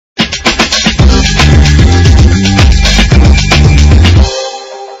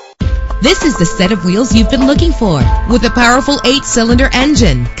This is the set of wheels you've been looking for, with a powerful 8-cylinder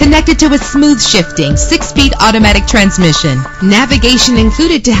engine connected to a smooth shifting 6-speed automatic transmission. Navigation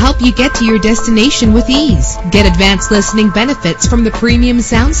included to help you get to your destination with ease. Get advanced listening benefits from the premium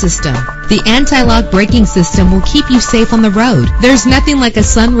sound system. The anti-lock braking system will keep you safe on the road. There's nothing like a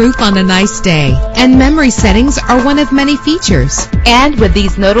sunroof on a nice day. And memory settings are one of many features. And with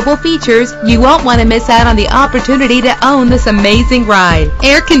these notable features, you won't want to miss out on the opportunity to own this amazing ride.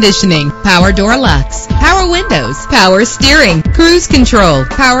 Air conditioning, power door locks, power windows, power steering, cruise control,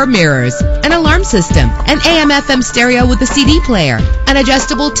 power mirrors, an alarm system, an AM/FM stereo with a CD player, an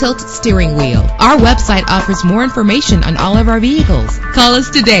adjustable tilt steering wheel. Our website offers more information on all of our vehicles. Call us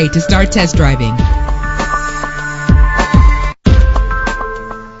today to start test driving.